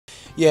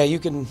Yeah, you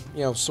can,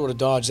 sort of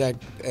dodge that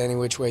any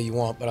which way you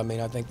want, but I mean,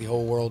 I think the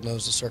whole world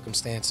knows the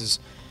circumstances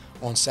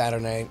on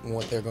Saturday night and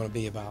what they're going to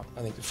be about.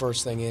 I think the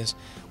first thing is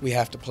we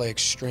have to play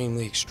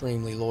extremely,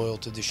 extremely loyal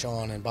to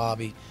Deshaun and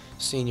Bobby.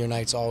 Senior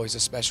night's always a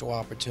special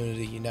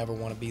opportunity. You never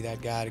want to be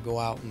that guy to go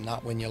out and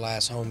not win your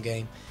last home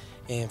game.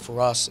 And for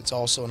us, it's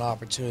also an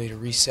opportunity to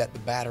reset the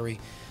battery,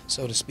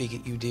 so to speak,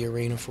 at UD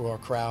Arena for our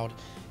crowd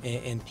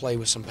and play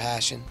with some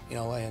passion,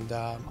 and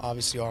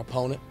obviously our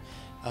opponent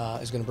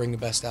is going to bring the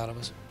best out of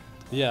us.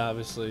 Yeah,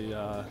 obviously,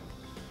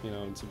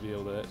 to be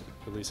able to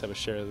at least have a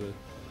share of the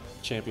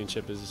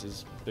championship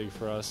is big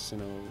for us.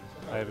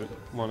 I haven't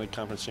won a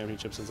conference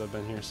championship since I've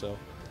been here, so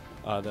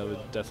that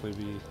would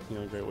definitely be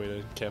a great way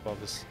to cap off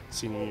this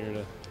senior year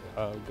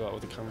to go out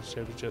with a conference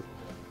championship.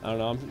 I don't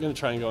know. I'm going to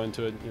try and go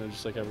into it,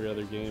 just like every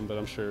other game, but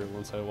I'm sure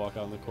once I walk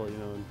out on the court,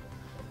 and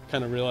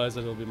kind of realize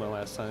that it'll be my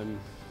last time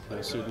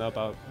suiting up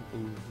out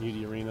in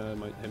UD Arena. It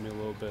might hit me a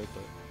little bit,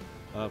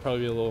 but probably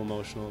be a little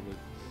emotional, but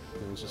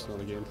it's just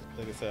another game.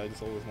 Like I said, I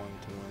just always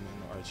wanted to win,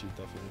 and Archie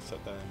definitely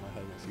set that in my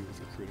head once he was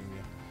recruiting me.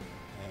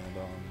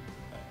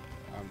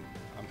 And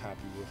I'm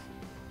happy with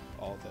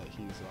all that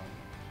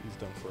he's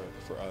done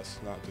for us,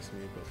 not just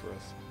me, but for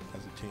us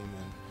as a team.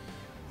 And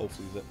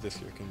hopefully that this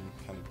year can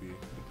kind of be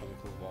the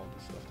pinnacle of all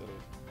the stuff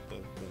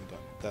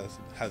that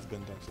has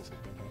been done since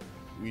I've been here.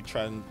 We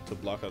try to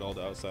block out all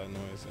the outside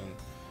noise and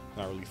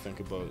not really think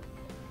about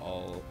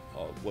all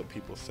what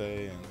people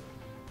say, and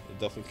it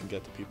definitely can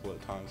get to people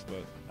at times,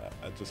 but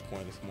at this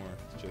point it's more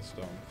just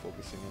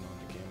focusing in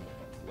on the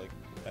game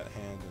at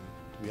hand.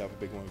 And we have a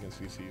big one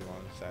against VCU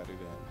on Saturday,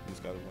 and we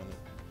just got to win it.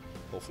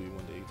 Hopefully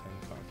win the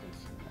A-10 conference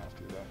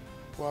after that.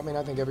 Well, I mean,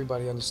 I think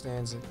everybody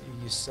understands that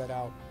you set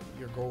out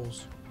your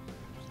goals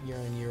year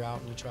in, year out,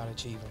 and you try to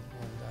achieve them.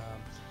 And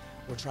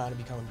we're trying to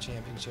become a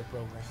championship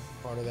program.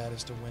 Part of that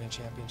is to win a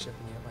championship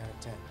in the Atlantic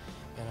 10.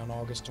 And on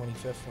August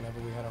 25th,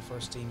 whenever we had our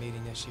first team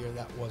meeting this year,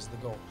 that was the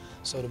goal.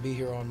 So to be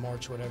here on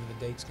March, whatever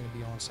the date's going to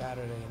be on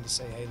Saturday, and to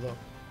say, hey, look,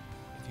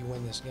 if you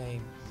win this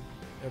game,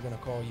 they're going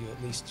to call you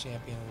at least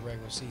champion of the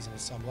regular season at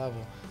some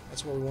level.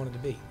 That's where we wanted to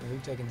be. And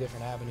we've taken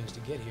different avenues to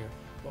get here,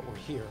 but we're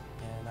here.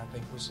 And I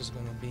think this is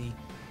going to be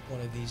one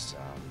of these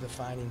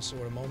defining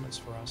sort of moments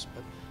for us.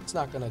 But it's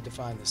not going to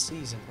define the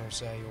season per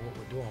se or what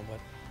we're doing, but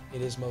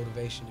it is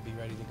motivation to be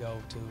ready to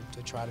go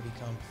to try to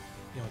become,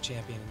 a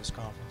champion in this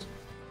conference.